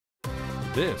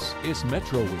This is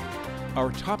Metro Week.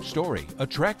 Our top story,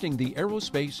 attracting the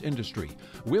aerospace industry.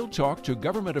 We'll talk to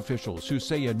government officials who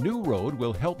say a new road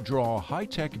will help draw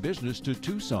high-tech business to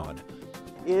Tucson.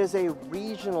 It is a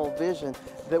regional vision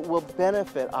that will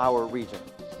benefit our region.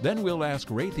 Then we'll ask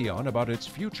Raytheon about its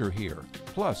future here.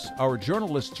 Plus, our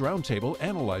Journalists Roundtable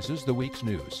analyzes the week's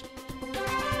news.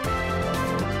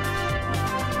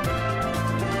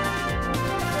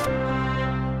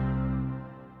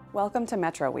 Welcome to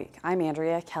Metro Week. I'm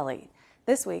Andrea Kelly.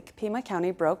 This week, Pima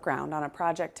County broke ground on a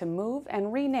project to move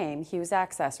and rename Hughes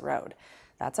Access Road.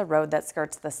 That's a road that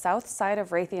skirts the south side of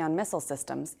Raytheon Missile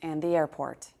Systems and the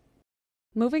airport.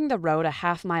 Moving the road a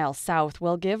half-mile south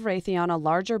will give Raytheon a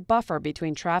larger buffer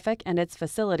between traffic and its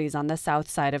facilities on the south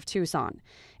side of Tucson.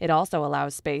 It also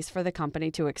allows space for the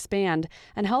company to expand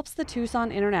and helps the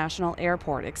Tucson International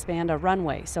Airport expand a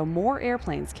runway so more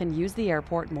airplanes can use the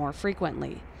airport more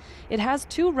frequently. It has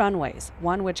two runways,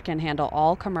 one which can handle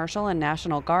all commercial and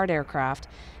National Guard aircraft,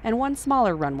 and one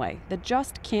smaller runway that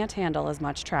just can't handle as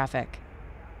much traffic.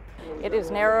 It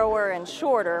is narrower and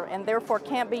shorter and therefore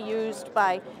can't be used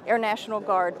by Air National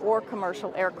Guard or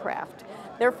commercial aircraft.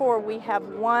 Therefore, we have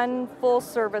one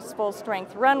full-service,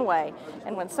 full-strength runway,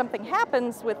 and when something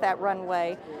happens with that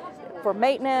runway for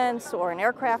maintenance or an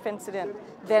aircraft incident,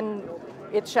 then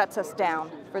it shuts us down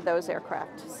for those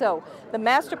aircraft. So the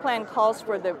master plan calls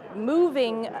for the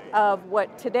moving of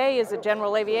what today is a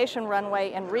general aviation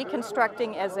runway and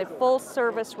reconstructing as a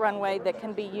full-service runway that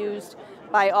can be used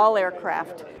by all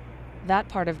aircraft. That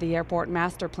part of the airport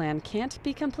master plan can't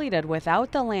be completed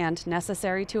without the land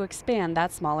necessary to expand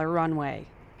that smaller runway.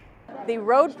 The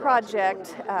road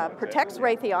project protects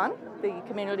Raytheon, the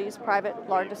community's private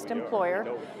largest employer,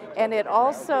 and it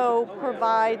also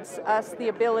provides us the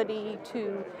ability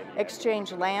to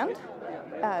exchange land,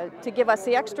 to give us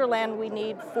the extra land we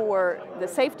need for the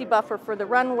safety buffer for the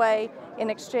runway in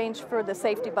exchange for the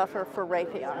safety buffer for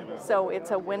Raytheon. So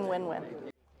it's a win-win-win.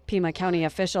 Pima County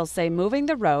officials say moving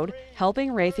the road,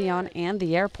 helping Raytheon and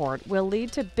the airport will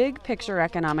lead to big-picture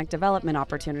economic development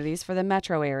opportunities for the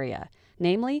metro area,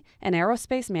 namely an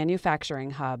aerospace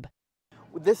manufacturing hub.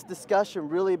 This discussion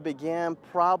really began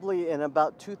probably in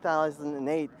about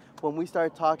 2008 when we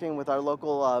started talking with our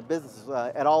local businesses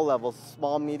at all levels,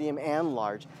 small, medium, and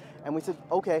large. And we said,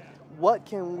 okay, what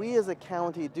can we as a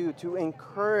county do to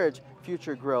encourage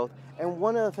future growth? And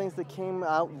one of the things that came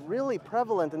out really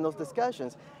prevalent in those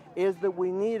discussions is that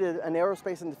we needed an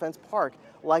aerospace and defense park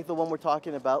like the one we're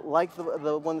talking about, like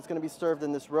the one that's going to be served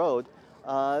in this road,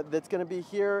 that's going to be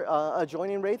here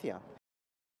adjoining Raytheon.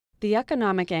 The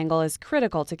economic angle is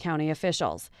critical to county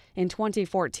officials. In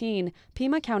 2014,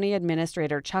 Pima County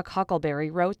Administrator Chuck Huckleberry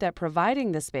wrote that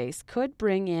providing the space could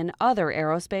bring in other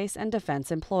aerospace and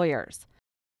defense employers.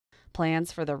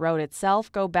 Plans for the road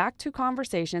itself go back to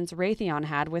conversations Raytheon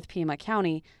had with Pima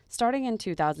County starting in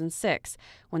 2006,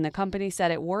 when the company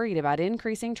said it worried about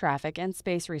increasing traffic and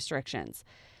space restrictions.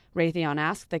 Raytheon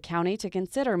asked the county to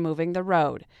consider moving the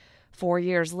road. 4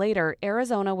 years later,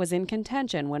 Arizona was in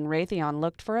contention when Raytheon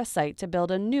looked for a site to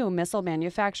build a new missile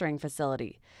manufacturing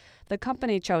facility. The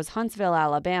company chose Huntsville,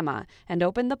 Alabama, and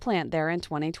opened the plant there in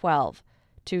 2012.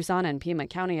 Tucson and Pima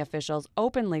County officials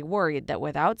openly worried that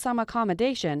without some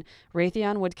accommodation,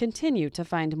 Raytheon would continue to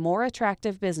find more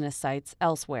attractive business sites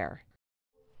elsewhere.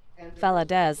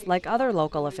 Valadez, like other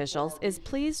local officials, is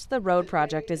pleased the road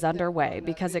project is underway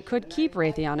because it could keep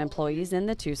Raytheon employees in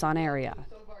the Tucson area.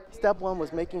 Step one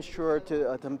was making sure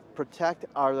to protect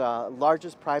our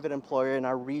largest private employer in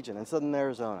our region, in Southern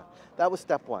Arizona. That was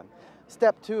step one.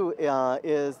 Step two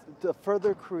is to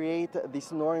further create the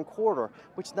Sonoran Corridor,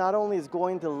 which not only is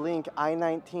going to link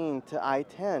I-19 to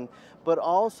I-10, but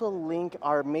also link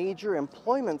our major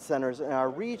employment centers in our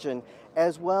region,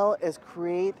 as well as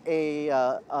create a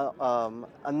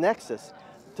nexus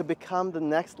to become the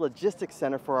next logistics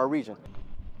center for our region.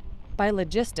 By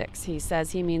logistics, he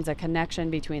says he means a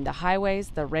connection between the highways,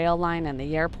 the rail line, and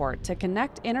the airport to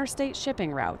connect interstate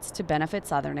shipping routes to benefit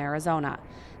Southern Arizona.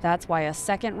 That's why a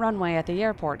second runway at the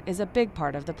airport is a big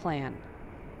part of the plan.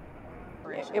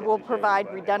 It will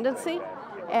provide redundancy,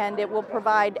 and it will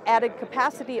provide added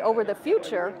capacity over the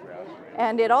future,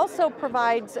 and it also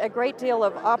provides a great deal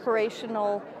of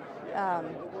operational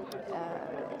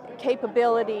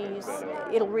capabilities.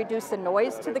 It'll reduce the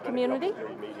noise to the community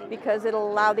because it'll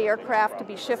allow the aircraft to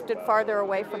be shifted farther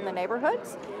away from the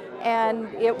neighborhoods, and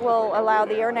it will allow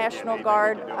the Air National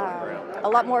Guard a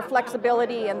lot more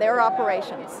flexibility in their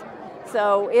operations.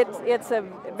 So it's a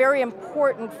very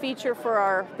important feature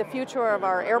for the future of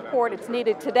our airport. It's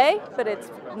needed today, but it's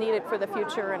needed for the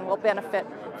future and will benefit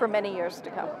for many years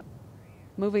to come.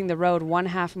 Moving the road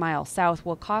 1/2 mile south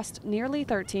will cost nearly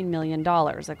 $13 million,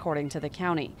 according to the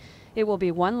county. It will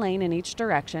be one lane in each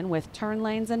direction with turn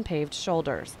lanes and paved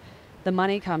shoulders. The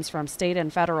money comes from state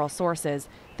and federal sources,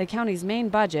 the county's main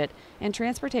budget, and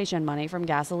transportation money from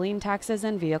gasoline taxes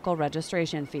and vehicle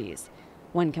registration fees.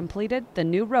 When completed, the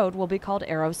new road will be called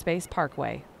Aerospace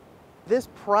Parkway. This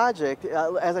project,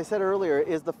 as I said earlier,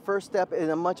 is the first step in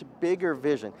a much bigger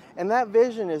vision. And that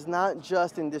vision is not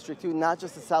just in District 2, not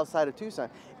just the south side of Tucson.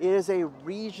 It is a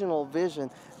regional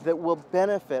vision that will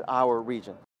benefit our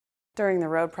region. During the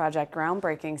road project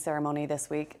groundbreaking ceremony this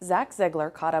week, Zach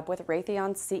Ziegler caught up with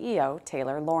Raytheon's CEO,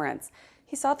 Taylor Lawrence.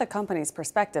 He sought the company's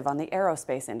perspective on the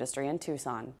aerospace industry in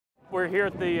Tucson. We're here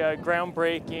at the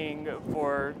groundbreaking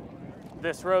for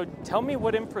this road. Tell me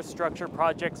what infrastructure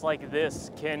projects like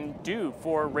this can do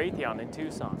for Raytheon in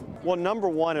Tucson. Well, number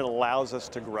one, it allows us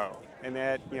to grow, and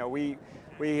that we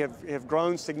have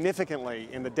grown significantly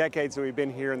in the decades that we've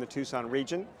been here in the Tucson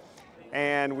region,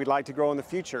 and we'd like to grow in the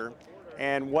future.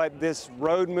 And what this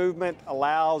road movement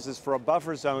allows is for a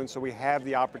buffer zone, so we have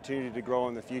the opportunity to grow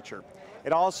in the future.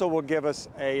 It also will give us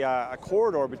a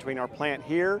corridor between our plant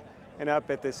here and up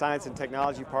at the Science and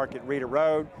Technology Park at Rita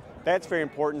Road. That's very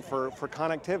important for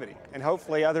connectivity, and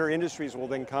hopefully other industries will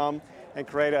then come and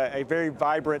create a very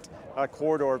vibrant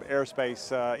corridor of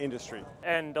aerospace industry.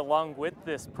 And along with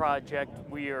this project,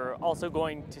 we are also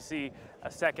going to see a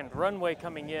second runway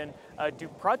coming in. Do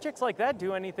projects like that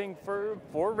do anything for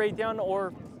Raytheon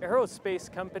or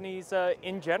aerospace companies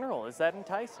in general? Is that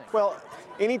enticing? Well,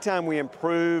 anytime we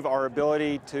improve our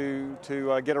ability to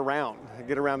get around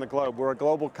the globe, we're a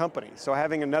global company. So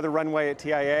having another runway at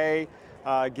TIA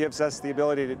gives us the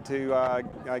ability to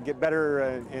get better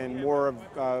and more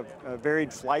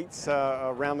varied flights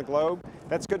around the globe.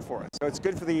 That's good for us. So it's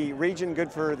good for the region,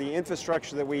 good for the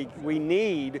infrastructure that we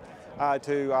need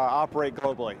to operate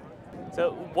globally.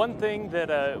 So one thing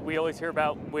that we always hear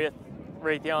about with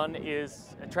Raytheon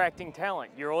is attracting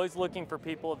talent. You're always looking for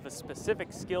people with a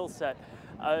specific skill set.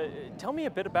 Tell me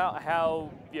a bit about how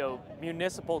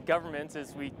municipal governments,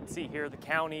 as we see here, the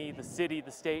county, the city,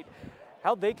 the state,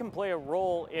 how they can play a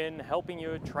role in helping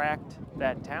you attract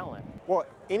that talent. Well,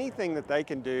 anything that they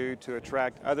can do to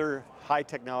attract other high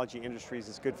technology industries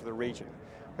is good for the region,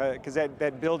 because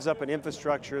that builds up an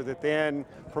infrastructure that then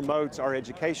promotes our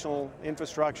educational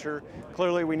infrastructure.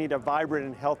 Clearly we need a vibrant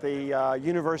and healthy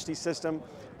university system,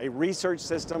 a research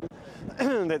system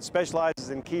that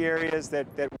specializes in key areas that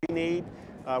we need.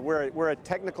 We're a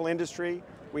technical industry.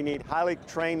 We need highly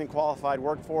trained and qualified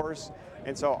workforce.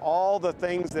 And so all the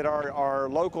things that our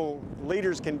local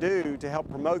leaders can do to help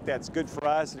promote that's good for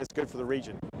us and it's good for the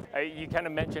region. You kind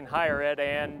of mentioned higher ed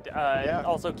and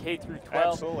also K through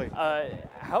 12. Absolutely.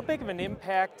 How big of an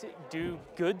impact do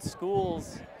good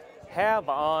schools have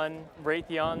on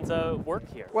Raytheon's work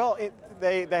here? Well,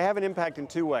 they have an impact in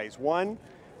two ways. One,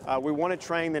 we want to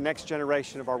train the next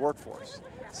generation of our workforce.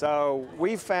 So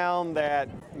we found that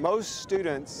most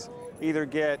students either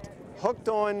get hooked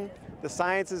on the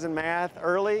sciences and math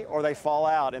early, or they fall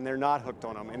out and they're not hooked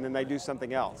on them, and then they do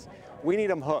something else. We need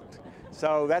them hooked.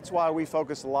 So that's why we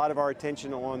focus a lot of our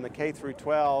attention on the K through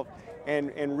 12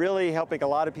 and really helping a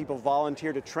lot of people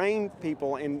volunteer to train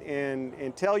people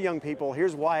and tell young people,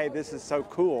 here's why this is so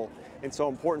cool and so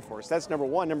important for us. That's number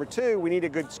one. Number two, we need a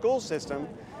good school system.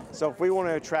 So if we want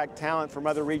to attract talent from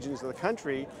other regions of the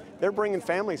country, they're bringing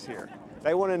families here.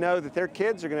 They want to know that their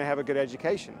kids are going to have a good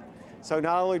education. So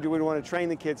not only do we want to train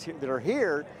the kids that are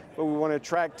here, but we want to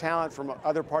attract talent from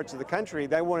other parts of the country.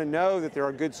 They want to know that there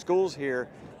are good schools here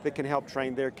that can help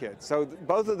train their kids. So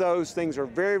both of those things are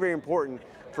very, very important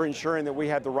for ensuring that we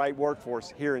have the right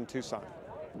workforce here in Tucson.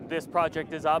 This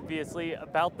project is obviously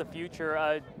about the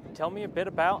future. Tell me a bit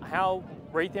about how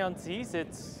Raytheon sees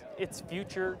its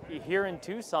future here in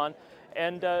Tucson,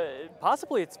 and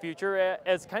possibly its future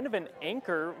as kind of an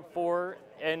anchor for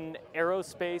an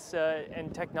aerospace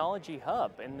and technology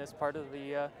hub in this part of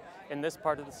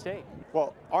the state.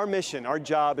 Well, our mission, our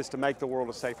job is to make the world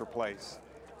a safer place.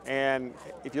 And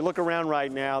if you look around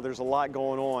right now, there's a lot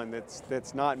going on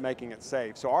that's not making it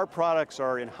safe. So our products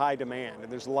are in high demand,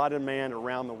 and there's a lot of demand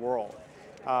around the world.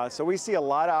 So we see a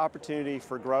lot of opportunity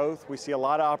for growth. We see a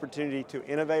lot of opportunity to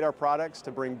innovate our products,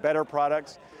 to bring better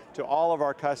products to all of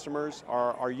our customers,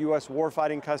 our U.S.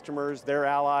 warfighting customers, their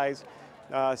allies.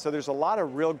 So there's a lot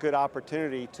of real good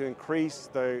opportunity to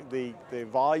increase the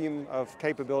volume of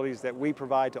capabilities that we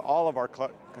provide to all of our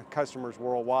customers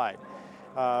worldwide.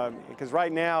 Because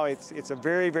right now it's a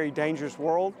very, very dangerous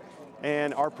world,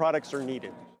 and our products are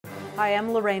needed. Hi,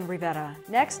 I'm Lorraine Rivera.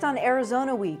 Next on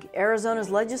Arizona Week, Arizona's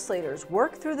legislators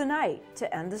work through the night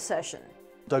to end the session.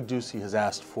 Doug Ducey has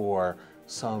asked for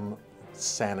some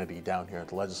sanity down here at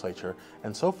the legislature.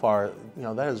 And so far,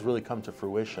 that has really come to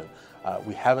fruition.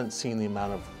 We haven't seen the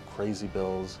amount of crazy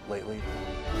bills lately.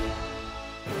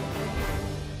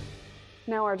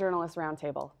 Now our Journalist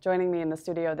Roundtable. Joining me in the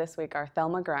studio this week are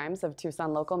Thelma Grimes of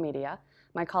Tucson Local Media,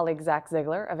 my colleague Zach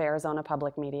Ziegler of Arizona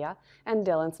Public Media, and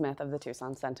Dylan Smith of the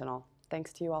Tucson Sentinel.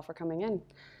 Thanks to you all for coming in.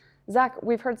 Zach,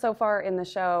 we've heard so far in the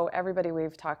show, everybody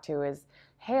we've talked to is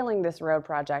hailing this road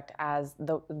project as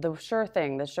the sure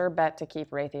thing, the sure bet to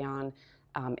keep Raytheon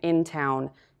in town.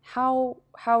 How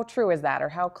true is that, or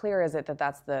how clear is it that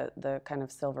that's the kind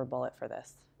of silver bullet for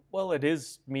this? Well, it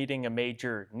is meeting a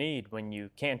major need. When you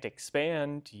can't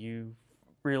expand, you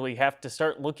really have to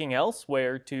start looking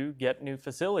elsewhere to get new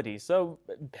facilities. So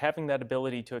having that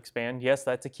ability to expand, yes,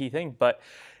 that's a key thing. But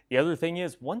the other thing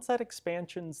is, once that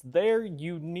expansion's there,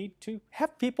 you need to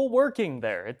have people working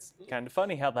there. It's kind of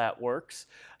funny how that works.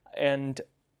 And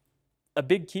a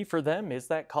big key for them is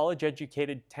that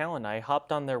college-educated talent. I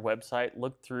hopped on their website,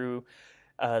 looked through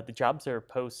the jobs that are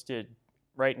posted.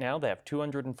 Right now, they have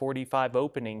 245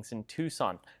 openings in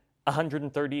Tucson.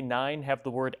 139 have the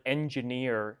word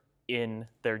engineer in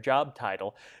their job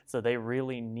title. So they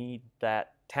really need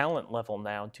that talent level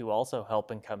now to also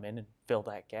help and come in and fill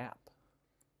that gap.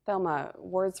 Thelma,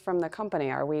 words from the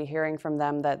company. Are we hearing from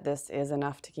them that this is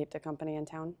enough to keep the company in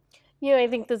town? Yeah, I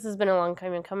think this has been a long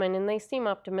time in coming, and they seem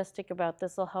optimistic about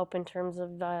this will help in terms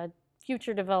of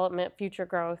future development, future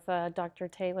growth. Dr.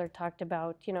 Taylor talked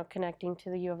about, connecting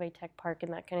to the U of A Tech Park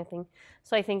and that kind of thing.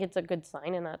 So I think it's a good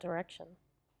sign in that direction.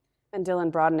 And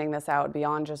Dylan, broadening this out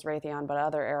beyond just Raytheon, but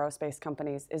other aerospace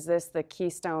companies, is this the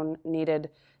keystone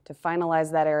needed to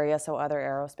finalize that area so other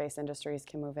aerospace industries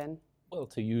can move in? Well,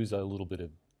 to use a little bit of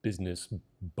business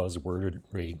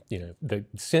buzzwordry, the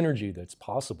synergy that's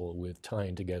possible with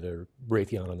tying together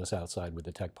Raytheon on the south side with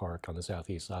the tech park on the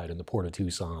southeast side and the Port of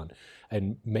Tucson,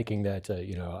 and making that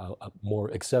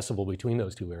more accessible between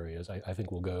those two areas, I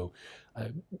think will go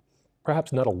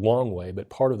perhaps not a long way, but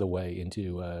part of the way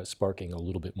into sparking a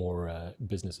little bit more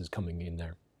businesses coming in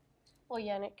there. Well,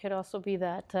 yeah, and it could also be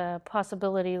that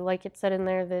possibility, like it said in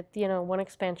there, that one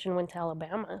expansion went to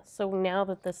Alabama. So now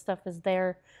that this stuff is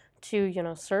there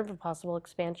to serve a possible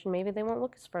expansion, maybe they won't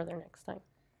look as further next time.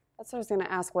 That's what I was going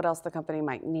to ask, what else the company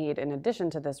might need in addition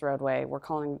to this roadway. We're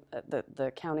calling,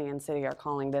 the county and city are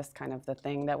calling this kind of the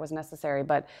thing that was necessary,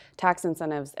 but tax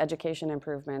incentives, education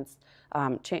improvements,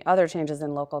 other changes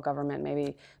in local government,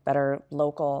 maybe better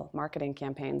local marketing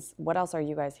campaigns. What else are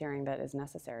you guys hearing that is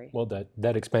necessary? Well,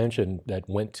 that expansion that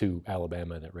went to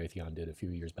Alabama that Raytheon did a few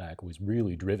years back was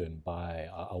really driven by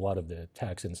a lot of the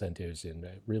tax incentives and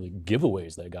really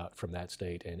giveaways they got from that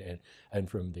state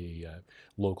and from the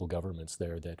local governments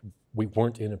there that we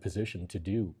weren't in a position to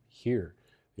do here.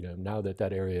 Now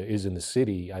that area is in the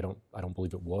city, I don't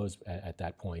believe it was at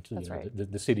that point. That's right.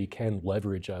 The city can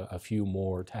leverage a few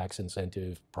more tax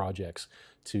incentive projects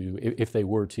to, if they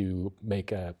were to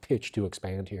make a pitch to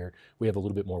expand here, we have a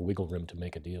little bit more wiggle room to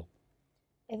make a deal.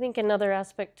 I think another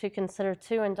aspect to consider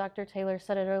too, and Dr. Taylor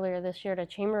said it earlier this year at a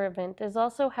chamber event, is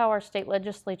also how our state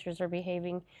legislatures are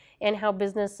behaving and how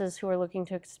businesses who are looking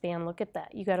to expand look at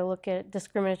that. You got to look at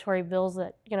discriminatory bills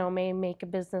that may make a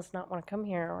business not want to come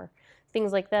here, or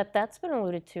things like that. That's been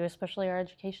alluded to, especially our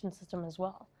education system as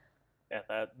well.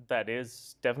 Yeah, that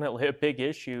is definitely a big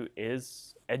issue,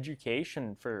 is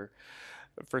education for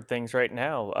things right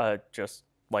now. Just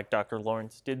like Dr.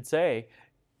 Lawrence did say,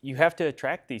 you have to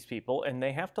attract these people, and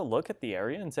they have to look at the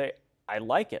area and say, I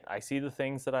like it. I see the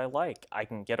things that I like. I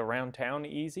can get around town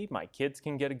easy. My kids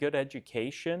can get a good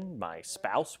education. My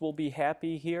spouse will be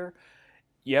happy here.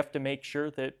 You have to make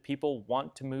sure that people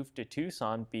want to move to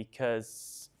Tucson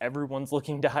because everyone's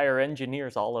looking to hire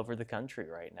engineers all over the country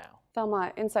right now.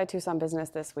 Thelma, Inside Tucson Business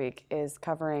this week is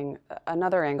covering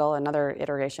another angle, another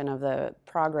iteration of the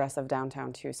progress of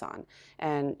downtown Tucson.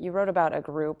 And you wrote about a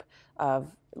group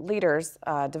of leaders,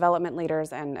 development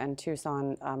leaders and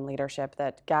Tucson leadership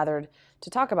that gathered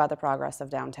to talk about the progress of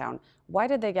downtown. Why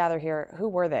did they gather here? Who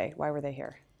were they? Why were they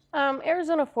here?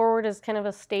 Arizona Forward is kind of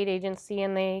a state agency,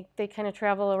 and they kind of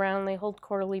travel around. They hold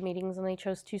quarterly meetings, and they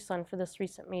chose Tucson for this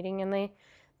recent meeting. And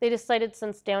they decided,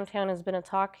 since downtown has been a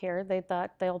talk here, they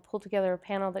thought they'll pull together a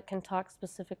panel that can talk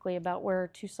specifically about where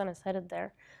Tucson is headed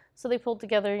there. So they pulled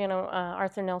together,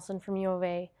 Arthur Nelson from U of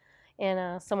A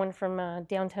and someone from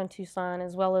downtown Tucson,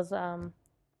 as well as Mr.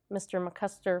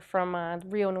 McCuster from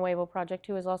Rio Nuevo Project,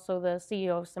 who is also the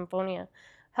CEO of Symphonia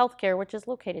Healthcare, which is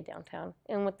located downtown.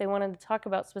 And what they wanted to talk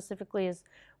about specifically is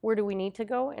where do we need to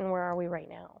go and where are we right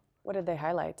now? What did they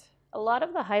highlight? A lot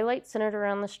of the highlights centered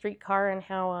around the streetcar and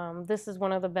how this is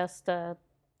one of the best,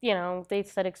 they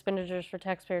said expenditures for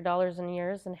taxpayer dollars in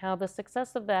years, and how the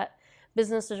success of that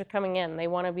businesses are coming in. They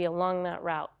want to be along that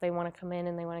route. They want to come in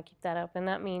and they want to keep that up. And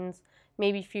that means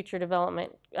maybe future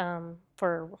development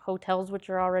for hotels, which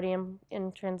are already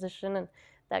in transition and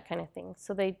that kind of thing.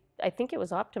 So I think it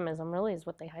was optimism really is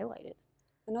what they highlighted.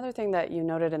 Another thing that you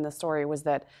noted in the story was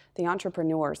that the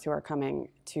entrepreneurs who are coming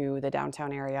to the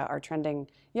downtown area are trending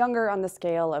younger on the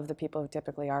scale of the people who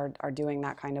typically are doing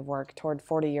that kind of work, toward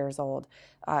 40 years old.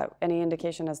 Any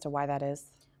indication as to why that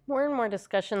is? More and more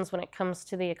discussions when it comes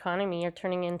to the economy are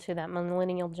turning into that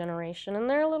millennial generation, and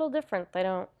they're a little different. They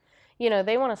don't,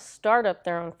 they want to start up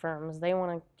their own firms. They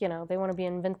want to, they want to be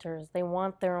inventors. They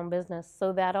want their own business.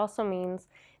 So that also means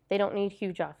they don't need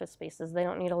huge office spaces. They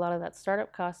don't need a lot of that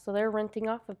startup cost. So they're renting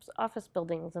office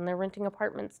buildings and they're renting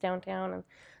apartments downtown. And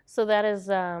so that is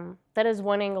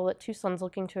one angle that Tucson's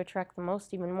looking to attract the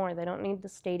most, even more. They don't need the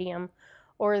stadium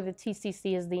or the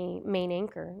TCC as the main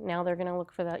anchor. Now they're going to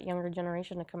look for that younger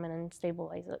generation to come in and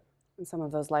stabilize it. And some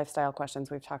of those lifestyle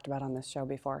questions we've talked about on this show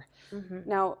before.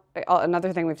 Now,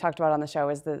 another thing we've talked about on the show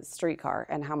is the streetcar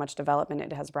and how much development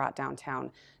it has brought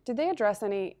downtown. Did they address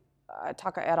any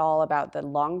talk at all about the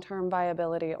long-term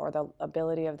viability or the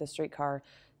ability of the streetcar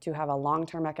to have a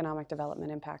long-term economic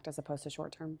development impact as opposed to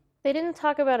short-term? They didn't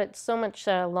talk about it so much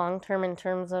long-term in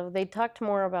terms of, they talked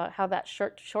more about how that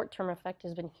short-term effect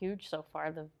has been huge so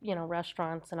far, the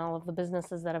restaurants and all of the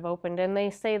businesses that have opened. And they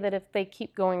say that if they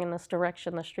keep going in this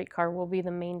direction, the streetcar will be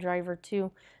the main driver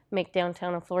to make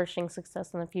downtown a flourishing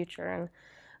success in the future. And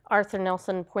Arthur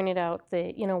Nelson pointed out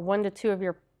that 1 to 2 of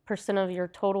your % of your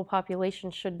total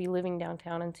population should be living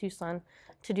downtown in Tucson.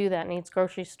 To do that needs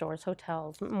grocery stores,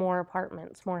 hotels, more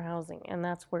apartments, more housing, and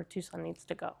that's where Tucson needs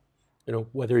to go.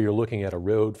 Whether you're looking at a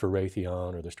road for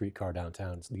Raytheon or the streetcar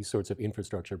downtown, these sorts of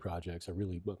infrastructure projects are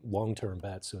really long-term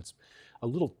bets, so it's a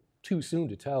little too soon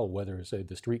to tell whether, say,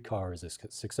 the streetcar is a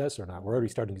success or not. We're already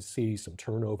starting to see some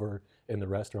turnover in the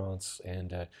restaurants,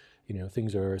 and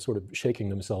things are sort of shaking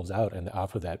themselves out and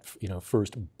off of that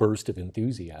first burst of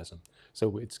enthusiasm.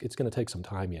 So it's going to take some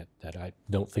time yet. That I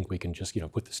don't think we can just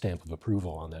put the stamp of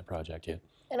approval on that project yet.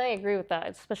 And I agree with that,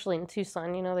 especially in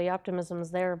Tucson. The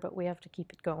optimism's there, but we have to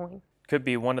keep it going. Could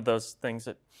be one of those things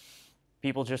that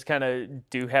people just kind of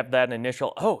do have that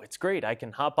initial, oh, it's great, I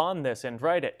can hop on this and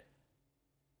ride it.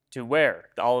 To where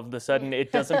all of a sudden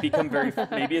it doesn't become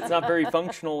maybe it's not very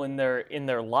functional in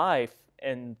their life,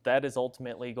 and that is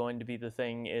ultimately going to be the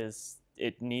thing, is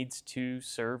it needs to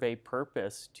serve a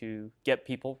purpose to get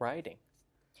people riding.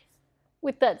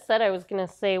 With that said, I was going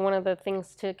to say one of the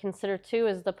things to consider too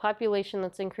is the population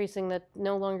that's increasing that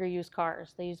no longer use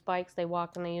cars. They use bikes, they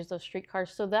walk, and they use those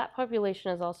streetcars. So that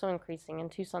population is also increasing,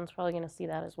 and Tucson's probably going to see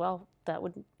that as well. That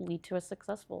would lead to a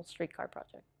successful streetcar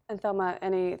project. And Thelma,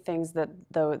 any things that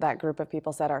that group of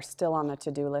people said are still on the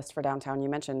to-do list for downtown? You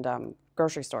mentioned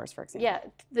grocery stores, for example. Yeah,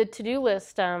 the to-do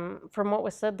list, from what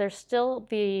was said, there's still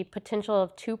the potential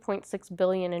of $2.6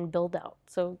 billion in build-out.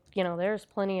 So, there's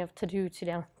plenty of to-do to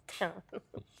downtown.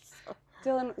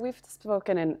 Dylan, we've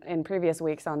spoken in previous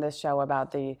weeks on this show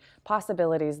about the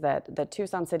possibilities that the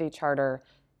Tucson City Charter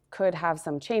could have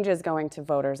some changes going to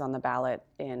voters on the ballot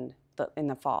in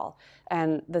the fall.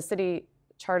 And the City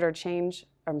Charter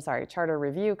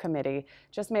Review Committee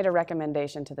just made a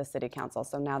recommendation to the City Council.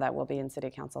 So now that will be in City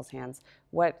Council's hands.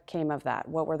 What came of that?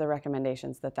 What were the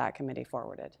recommendations that committee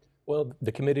forwarded? Well,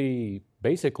 the committee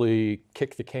basically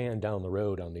kicked the can down the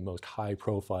road on the most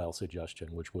high-profile suggestion,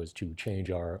 which was to change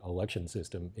our election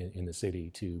system in the city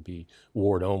to be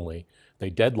ward only. They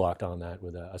deadlocked on that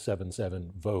with a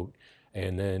 7-7 vote,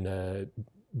 and then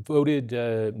voted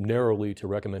narrowly to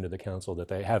recommend to the council that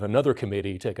they have another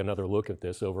committee take another look at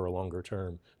this over a longer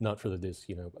term, not for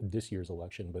this year's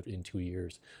election, but in 2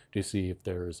 years, to see if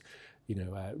there's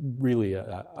really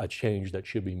a change that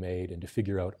should be made, and to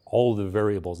figure out all the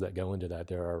variables that go into that.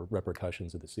 There are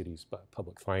repercussions of the city's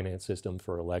public finance system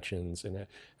for elections, and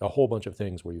a whole bunch of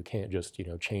things where you can't just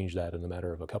change that in a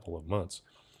matter of a couple of months.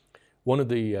 One of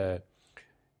the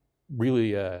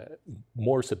really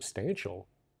more substantial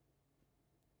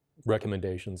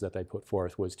recommendations that they put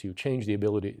forth was to change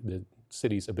the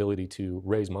city's ability to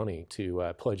raise money,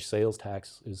 to pledge sales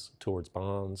taxes towards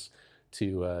bonds,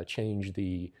 to change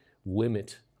the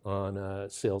limit on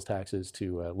sales taxes,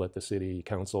 to let the city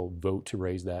council vote to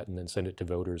raise that and then send it to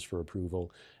voters for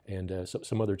approval, and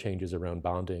some other changes around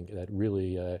bonding that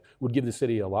really would give the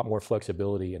city a lot more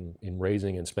flexibility in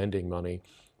raising and spending money.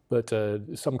 But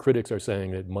some critics are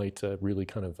saying it might really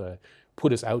kind of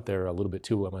put us out there a little bit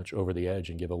too much over the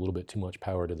edge and give a little bit too much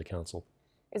power to the council.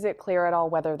 Is it clear at all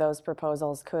whether those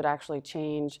proposals could actually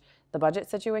change the budget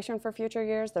situation for future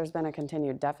years? There's been a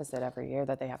continued deficit every year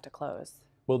that they have to close.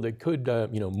 Well, they could,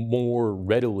 more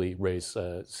readily raise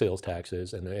sales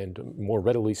taxes and more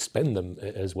readily spend them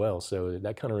as well. So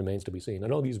that kind of remains to be seen.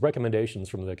 And all these recommendations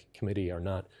from the committee are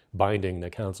not binding. The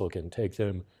council can take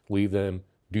them, leave them,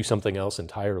 do something else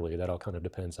entirely. That all kind of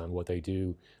depends on what they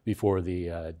do before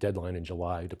the deadline in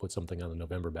July to put something on the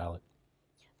November ballot.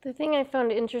 The thing I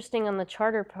found interesting on the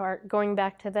charter part, going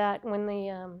back to that, when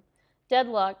they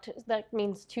deadlocked, that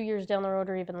means 2 years down the road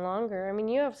or even longer. I mean,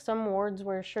 you have some wards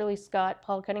where Shirley Scott,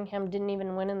 Paul Cunningham didn't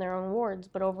even win in their own wards,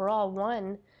 but overall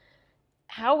won.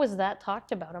 How was that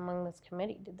talked about among this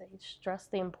committee? Did they stress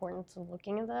the importance of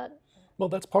looking at that? Well,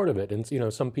 that's part of it. And,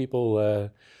 some people,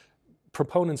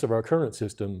 proponents of our current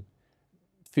system,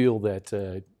 feel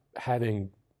that having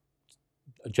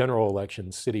a general election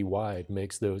citywide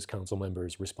makes those council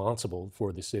members responsible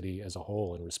for the city as a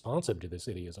whole and responsive to the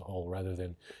city as a whole, rather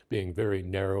than being very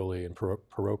narrowly and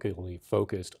parochially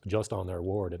focused just on their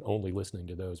ward and only listening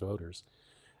to those voters.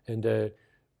 And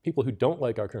people who don't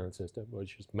like our current system,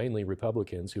 which is mainly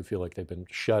Republicans who feel like they've been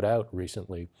shut out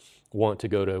recently, want to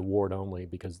go to ward only,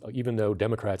 because even though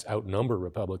Democrats outnumber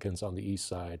Republicans on the east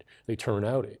side, they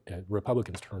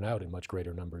Republicans turn out in much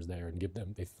greater numbers there and give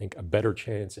them, they think, a better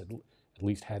chance at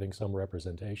least having some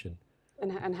representation.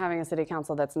 And having a city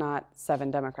council that's not 7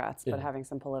 Democrats, but having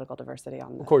some political diversity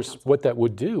on the Of course, council. what that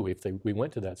would do if we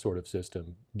went to that sort of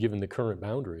system, given the current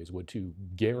boundaries, would to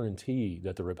guarantee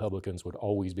that the Republicans would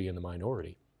always be in the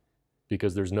minority,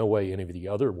 because there's no way any of the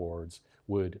other wards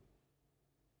would,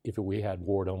 if we had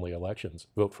ward-only elections,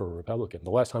 vote for a Republican.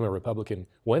 The last time a Republican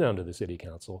went onto the city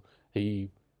council, he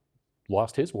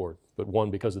lost his ward, but won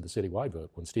because of the citywide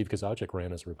vote when Steve Kozachik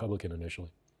ran as a Republican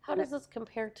initially. How does this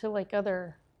compare to like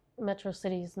other metro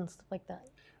cities and stuff like that?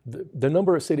 The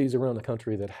number of cities around the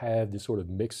country that have this sort of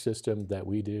mixed system that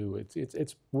we do,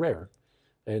 it's rare.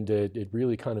 And it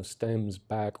really kind of stems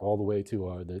back all the way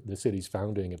to the city's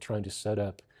founding of trying to set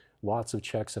up lots of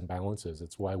checks and balances.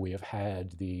 It's why we have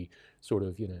had the sort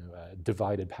of,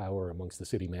 divided power amongst the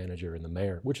city manager and the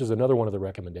mayor, which is another one of the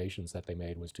recommendations that they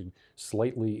made, was to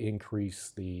slightly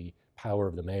increase the power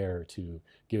of the mayor to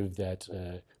give that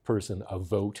person a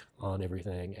vote on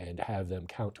everything and have them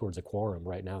count towards a quorum.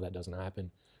 Right now that doesn't happen.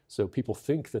 So people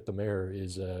think that the mayor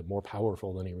is more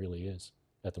powerful than he really is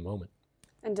at the moment.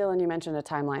 And Dylan, you mentioned a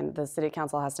timeline. The city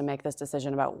council has to make this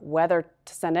decision about whether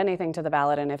to send anything to the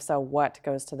ballot, and if so, what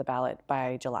goes to the ballot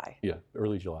by July. Yeah,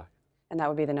 early July. And that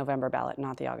would be the November ballot,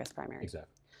 not the August primary. Exactly.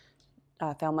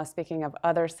 Thelma, speaking of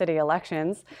other city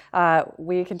elections,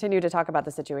 we continue to talk about the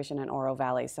situation in Oro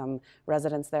Valley. Some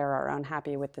residents there are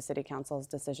unhappy with the city council's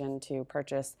decision to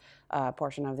purchase a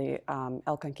portion of the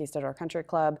El Conquistador Country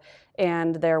Club,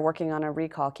 and they're working on a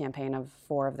recall campaign of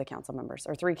 4 of the council members,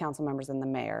 or 3 council members and the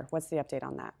mayor. What's the update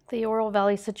on that? The Oro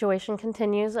Valley situation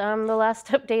continues. The last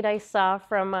update I saw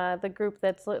from the group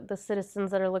that's the citizens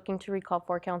that are looking to recall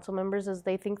 4 council members is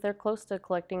they think they're close to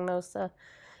collecting those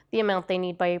the amount they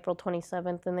need by April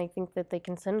 27th, and they think that they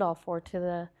can send all 4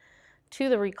 to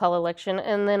the recall election.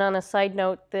 And then on a side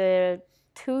note, the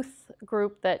Tooth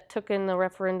group that took in the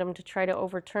referendum to try to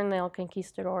overturn the El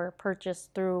Conquistador purchase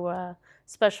through a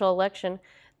special election,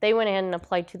 they went ahead and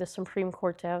applied to the Supreme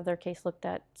Court to have their case looked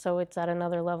at. So it's at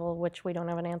another level, which we don't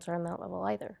have an answer on that level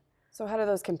either. So how do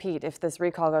those compete? If this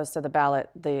recall goes to the ballot,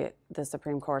 the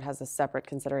Supreme Court has a separate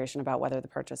consideration about whether the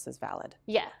purchase is valid.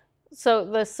 Yeah. So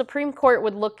the Supreme Court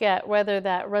would look at whether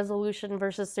that resolution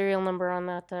versus serial number on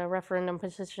that referendum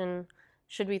petition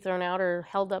should be thrown out or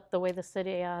held up the way the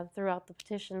city threw out the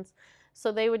petitions.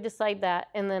 So they would decide that,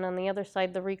 and then on the other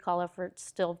side, the recall efforts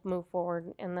still move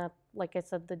forward, and that, like I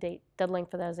said, the deadline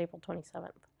for that is April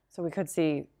 27th. So we could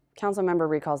see council member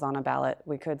recalls on a ballot.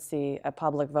 We could see a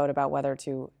public vote about whether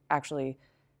to actually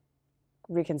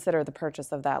reconsider the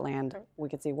purchase of that land. Right. We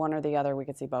could see one or the other. We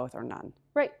could see both or none.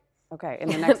 Right. Okay, in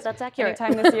the next That's accurate.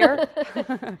 anytime this year?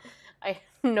 I have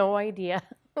no idea.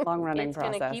 Long-running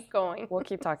process. It's going to keep going. We'll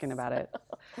keep talking about it.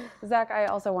 Zach, I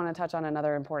also want to touch on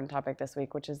another important topic this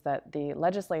week, which is that the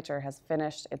legislature has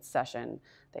finished its session.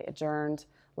 They adjourned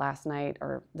last night,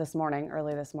 or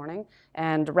early this morning,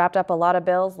 and wrapped up a lot of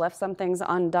bills, left some things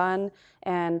undone.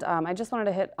 And I just wanted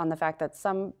to hit on the fact that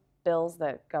some bills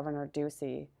that Governor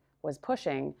Ducey was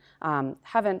pushing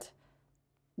haven't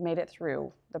made it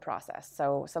through the process.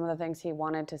 So some of the things he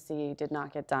wanted to see did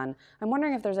not get done. I'm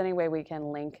wondering if there's any way we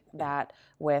can link that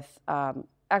with,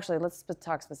 actually, let's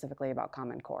talk specifically about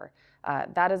Common Core.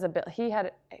 That is a bill, he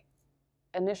had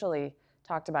initially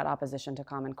talked about opposition to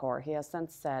Common Core. He has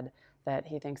since said that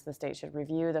he thinks the state should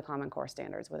review the Common Core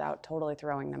standards without totally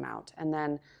throwing them out. And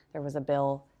then there was a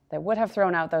bill that would have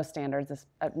thrown out those standards,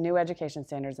 new education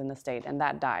standards in the state, and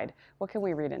that died. What can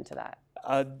we read into that?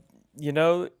 You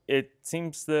know, it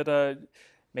seems that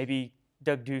maybe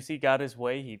Doug Ducey got his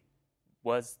way. He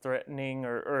was threatening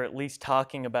or at least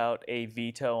talking about a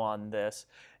veto on this.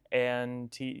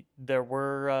 And there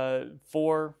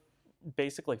were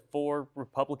basically four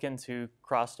Republicans who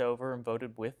crossed over and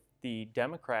voted with the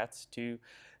Democrats to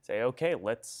say, okay,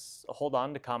 let's hold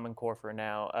on to Common Core for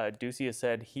now. Ducey has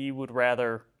said he would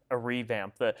rather a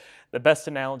revamp. The best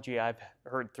analogy I've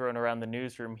heard thrown around the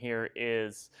newsroom here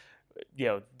is, you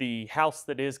know, the house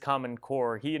that is Common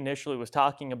Core. He initially was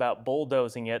talking about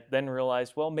bulldozing it, then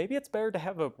realized, well, maybe it's better to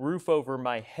have a roof over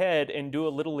my head and do a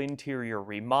little interior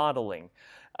remodeling.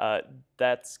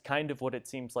 That's kind of what it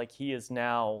seems like he is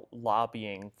now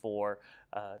lobbying for.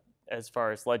 As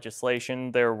far as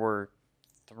legislation, there were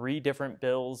 3 different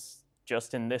bills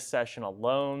just in this session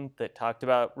alone that talked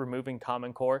about removing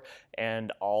Common Core,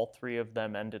 and all 3 of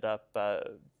them ended up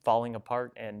falling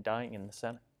apart and dying in the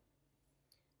Senate.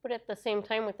 But at the same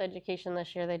time with education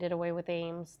this year, they did away with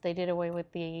Ames. They did away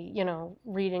with the, you know,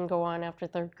 read and go on after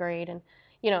 3rd grade. And,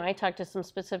 you know, I talked to some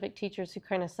specific teachers who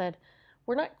kind of said,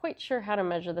 we're not quite sure how to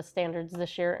measure the standards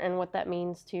this year and what that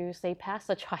means to, say, pass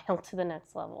a child to the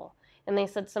next level. And they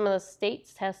said some of the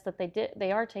state's tests that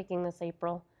they are taking this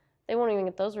April, they won't even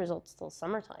get those results till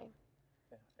summertime.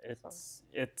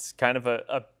 It's kind of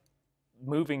a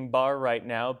moving bar right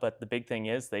now, but the big thing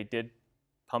is they did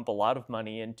pump a lot of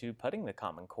money into putting the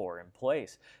Common Core in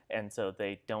place, and so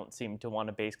they don't seem to want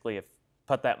to basically have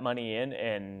put that money in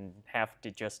and have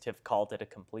to just have called it a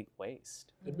complete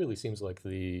waste. It really seems like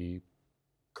the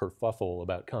kerfuffle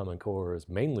about Common Core is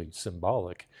mainly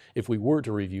symbolic. If we were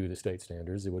to review the state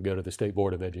standards, it would go to the State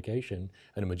Board of Education,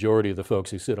 and a majority of the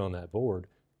folks who sit on that board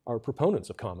are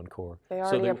proponents of Common Core. They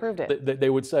already approved it.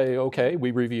 They would say, okay, we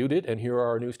reviewed it, and here are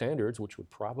our new standards, which would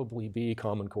probably be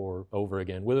Common Core over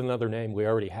again with another name. We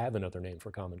already have another name for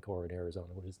Common Core in Arizona.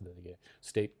 What is the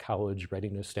State College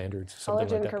Readiness Standards?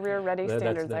 College and Career Ready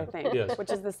Standards, I think, yes.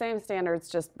 Which is the same standards,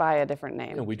 just by a different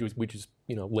name. And we just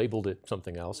you know, labeled it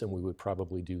something else, and we would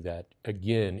probably do that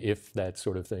again if that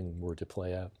sort of thing were to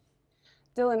play out.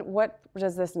 Dylan, what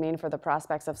does this mean for the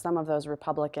prospects of some of those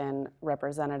Republican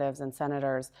representatives and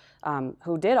senators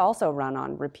who did also run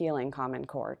on repealing Common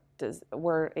Core?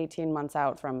 We're 18 months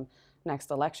out from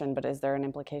next election, but is there an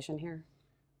implication here?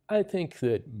 I think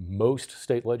that most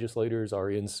state legislators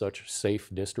are in such safe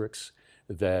districts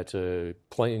that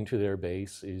playing to their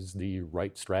base is the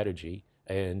right strategy.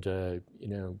 And, you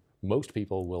know, most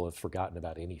people will have forgotten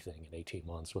about anything in 18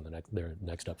 months when they're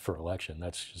next up for election.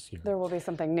 That's just, you know. There will be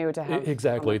something new to have.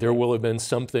 Exactly. There will have been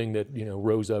something that, you know,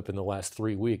 rose up in the last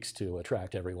 3 weeks to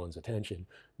attract everyone's attention.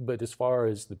 But as far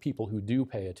as the people who do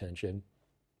pay attention,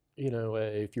 you know,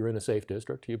 if you're in a safe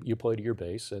district, you play to your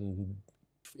base. And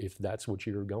if that's what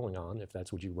you're going on, if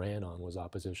that's what you ran on was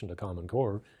opposition to Common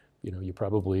Core, you know, you're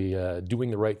probably doing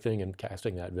the right thing and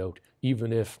casting that vote,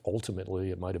 even if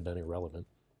ultimately it might have been irrelevant.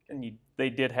 And they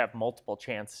did have multiple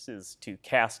chances to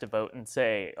cast a vote and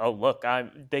say, oh, look,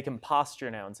 they can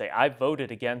posture now and say, I voted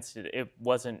against it. It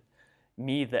wasn't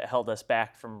me that held us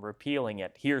back from repealing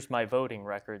it. Here's my voting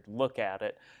record. Look at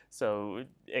it. So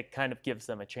it kind of gives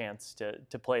them a chance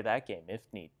to play that game if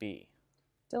need be.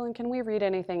 Dylan, can we read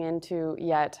anything into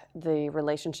yet the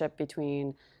relationship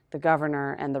between the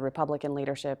governor and the Republican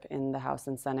leadership in the House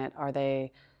and Senate? Are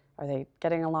they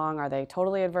getting along? Are they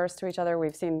totally adverse to each other?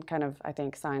 We've seen kind of, I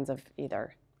think, signs of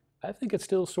either. I think it's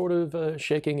still sort of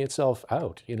shaking itself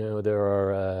out. You know, there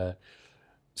are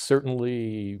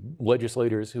certainly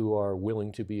legislators who are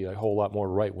willing to be a whole lot more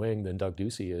right-wing than Doug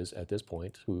Ducey is at this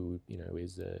point, who, you know,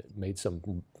 is made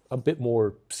a bit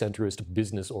more centrist,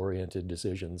 business-oriented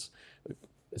decisions,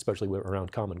 especially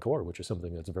around Common Core, which is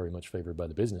something that's very much favored by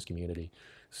the business community.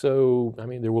 So, I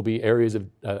mean, there will be areas of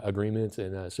agreement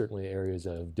and certainly areas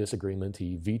of disagreement.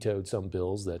 He vetoed some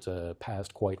bills that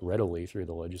passed quite readily through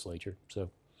the legislature. So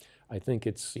I think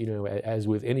it's, you know, as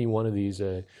with any one of these,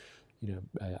 you know,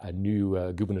 a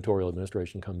new gubernatorial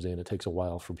administration comes in, it takes a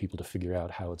while for people to figure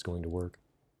out how it's going to work.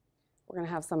 We're going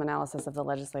to have some analysis of the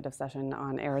legislative session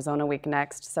on Arizona Week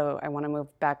next, so I want to move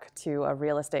back to a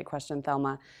real estate question,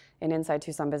 Thelma. In Inside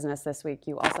Tucson Business this week,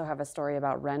 you also have a story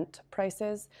about rent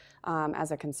prices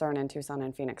as a concern in Tucson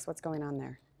and Phoenix. What's going on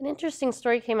there? An interesting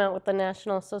story came out with the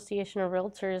National Association of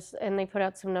Realtors, and they put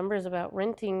out some numbers about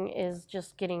renting is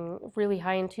just getting really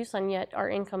high in Tucson, yet our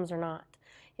incomes are not.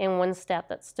 And one stat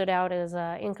that stood out is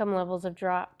income levels have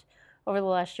dropped over the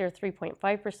last year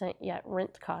 3.5%, yet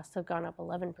rent costs have gone up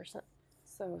 11%.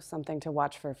 So something to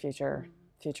watch for future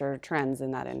future trends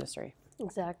in that industry.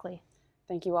 Exactly.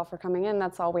 Thank you all for coming in.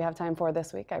 That's all we have time for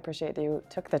this week. I appreciate that you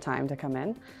took the time to come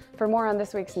in. For more on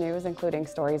this week's news, including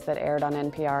stories that aired on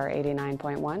NPR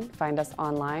 89.1, find us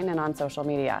online and on social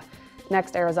media.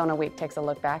 Next, Arizona Week takes a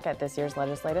look back at this year's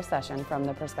legislative session from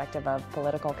the perspective of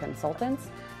political consultants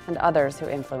and others who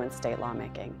influence state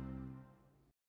lawmaking.